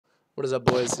What is up,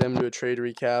 boys? Today I'm gonna do a trade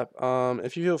recap.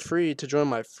 If you feel free to join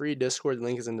my free Discord, the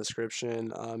link is in the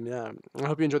description. Yeah, I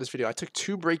hope you enjoyed this video. I took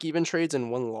 2 break-even trades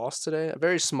and 1 loss today. A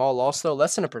very small loss though,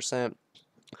 less than 1%.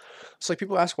 So like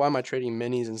people ask why am I trading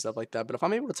minis and stuff like that, but if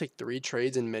I'm able to take 3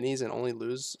 trades in minis and only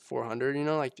lose 400, you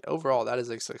know, like overall that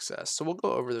is a success. So we'll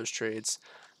go over those trades.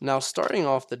 Now starting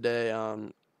off the day,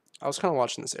 I was kind of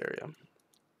watching this area.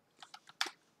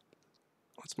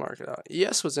 Let's mark it out.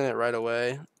 ES was in it right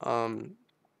away.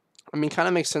 I mean, kind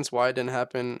of makes sense why it didn't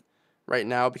happen right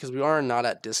now because we are not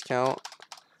at discount,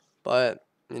 but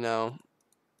you know,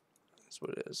 that's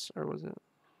what it is. Or was it?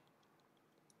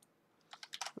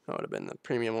 That would have been the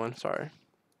premium one. Sorry.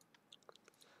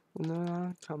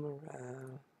 No, come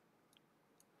around.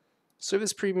 So we have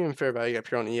this premium fair value up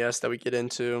here on ES that we get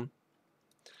into,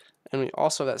 and we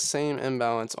also have that same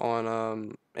imbalance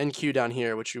on NQ down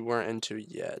here, which we weren't into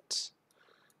yet.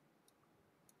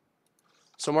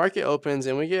 So market opens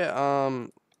and we get a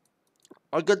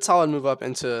good solid move up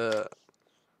into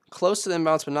close to the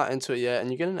imbalance but not into it yet,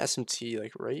 and you get an SMT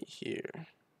like right here.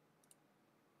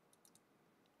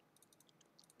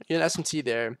 You get an SMT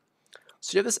there.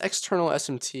 So you have this external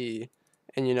SMT,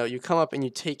 and you know, you come up and you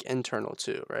take internal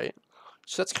too, right?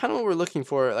 So that's kind of what we're looking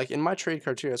for, like in my trade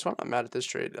criteria. That's why I'm not mad at this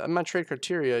trade. In my trade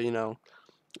criteria, you know,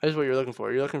 that is what you're looking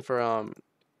for. You're looking for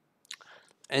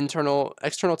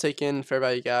external take in, fair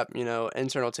value gap, you know,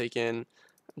 internal take in,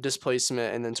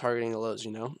 displacement, and then targeting the lows,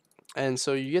 you know. And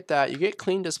so you get that, you get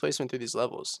clean displacement through these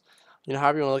levels. You know,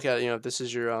 however you want to look at it, you know, if this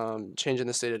is your change in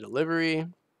the state of delivery,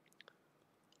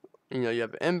 you know, you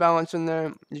have an imbalance in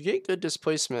there, you get good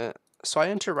displacement. So I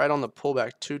enter right on the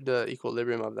pullback to the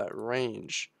equilibrium of that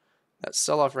range. That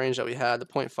sell-off range that we had, the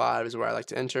 0.5 is where I like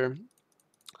to enter.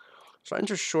 So I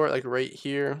enter short like right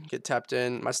here, get tapped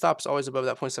in. My stop's always above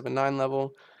that 0.79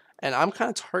 level. And I'm kind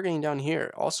of targeting down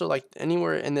here, also like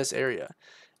anywhere in this area.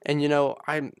 And you know,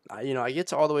 I get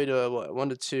to all the way to what, 1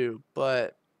 to 2,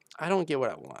 but I don't get what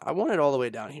I want. I want it all the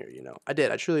way down here, you know. I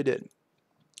truly did.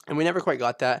 And we never quite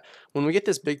got that. When we get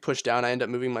this big push down, I end up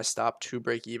moving my stop to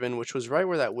break even, which was right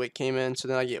where that wick came in. So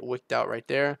then I get wicked out right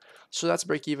there. So that's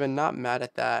break even. Not mad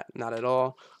at that, not at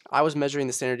all. I was measuring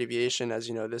the standard deviation as,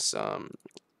 you know, this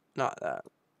not that.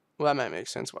 Well, that might make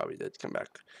sense why we did come back.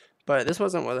 But this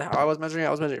wasn't how I was measuring. I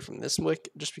was measuring from this wick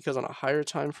just because on a higher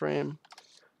time frame,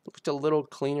 it looked a little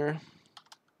cleaner.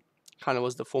 Kind of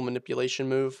was the full manipulation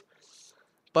move.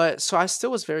 But so I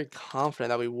still was very confident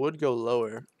that we would go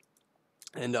lower.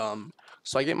 And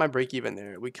so I get my break even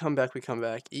there. We come back.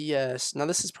 ES. Now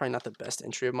this is probably not the best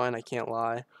entry of mine, I can't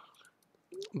lie.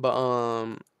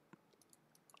 But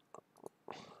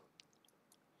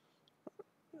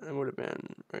it would have been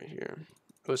right here.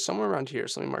 It was somewhere around here,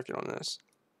 so let me mark it on this.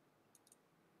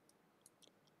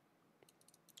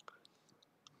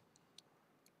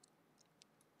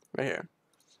 Right here.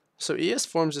 So ES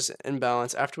forms this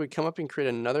imbalance after we come up and create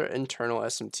another internal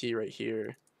SMT right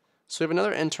here. So we have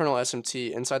another internal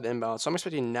SMT inside the imbalance. So I'm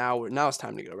expecting now it's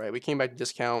time to go, right? We came back to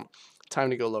discount, time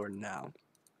to go lower now.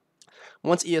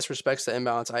 Once ES respects the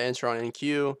imbalance, I enter on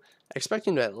NQ,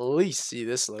 expecting to at least see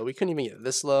this low. We couldn't even get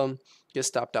this low. Get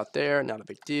stopped out there, not a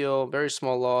big deal. Very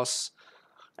small loss.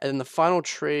 And then the final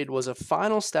trade was a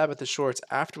final stab at the shorts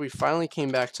after we finally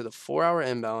came back to the 4-hour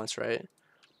imbalance, right?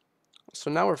 So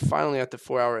now we're finally at the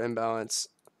 4-hour imbalance.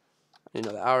 You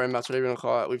know, the hour imbalance, whatever you want to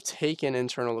call it. We've taken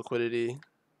internal liquidity.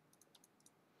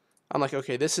 I'm like,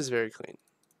 okay, this is very clean.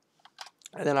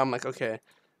 And then I'm like, okay,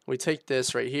 we take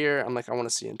this right here. I'm like, I want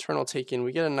to see internal taken.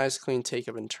 We get a nice clean take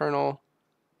of internal.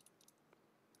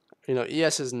 You know,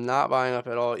 ES is not buying up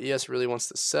at all. ES really wants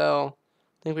to sell.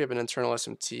 I think we have an internal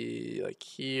SMT like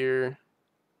here.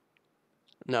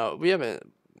 No, we haven't,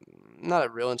 not a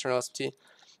real internal SMT.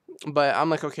 But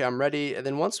I'm like, okay, I'm ready. And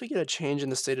then once we get a change in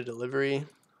the state of delivery,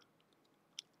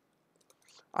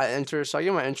 I enter. So I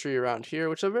get my entry around here,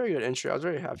 which is a very good entry. I was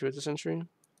very happy with this entry. And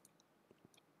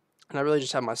I really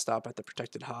just have my stop at the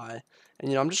protected high. And,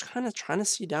 you know, I'm just kind of trying to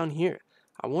see down here.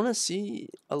 I want to see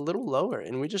a little lower.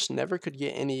 And we just never could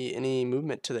get any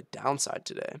movement to the downside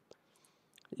today.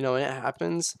 You know, and it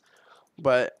happens.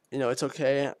 But, you know, it's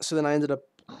okay. So then I ended up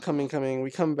coming. We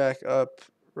come back up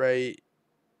right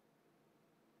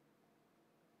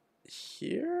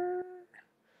here.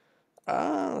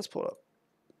 Let's pull it up.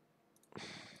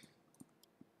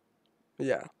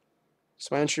 Yeah.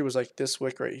 So my entry was like this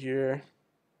wick right here.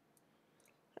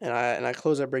 And I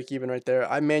closed that break even right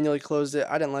there. I manually closed it.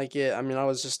 I didn't like it. I mean, I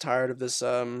was just tired of this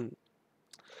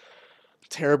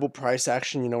terrible price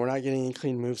action. You know, we're not getting any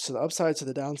clean moves to the upside, to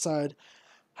the downside.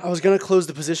 I was going to close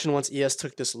the position once ES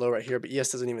took this low right here, but ES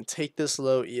doesn't even take this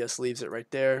low. ES leaves it right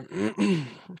there.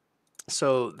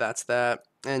 So that's that.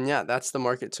 And yeah, that's the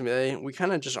market today. We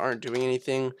kind of just aren't doing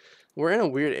anything. We're in a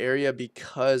weird area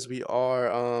because we are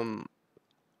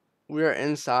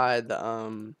inside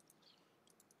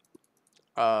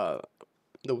uh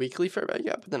the weekly fair value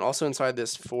gap, but then also inside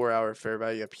this 4-hour fair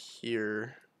value gap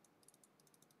here.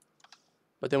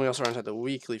 But then we also are inside the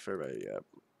weekly fair value gap,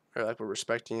 or like we're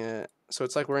respecting it. So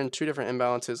it's like we're in two different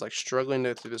imbalances, like struggling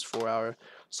to get through this 4-hour.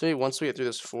 So maybe once we get through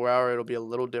this 4-hour, it'll be a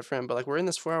little different. But like we're in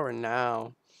this 4-hour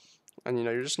now, and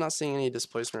you're just not seeing any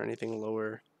displacement or anything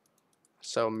lower.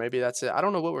 So maybe that's it. I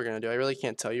don't know what we're gonna do. I really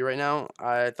can't tell you right now.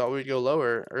 I thought we'd go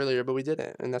lower earlier, but we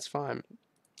didn't, and that's fine.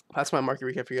 That's my market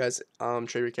recap for you guys.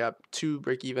 Trade recap: 2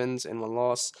 break evens and 1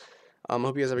 loss.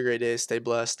 Hope you guys have a great day. Stay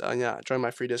blessed. Yeah, join my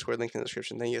free Discord link in the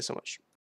description. Thank you guys so much.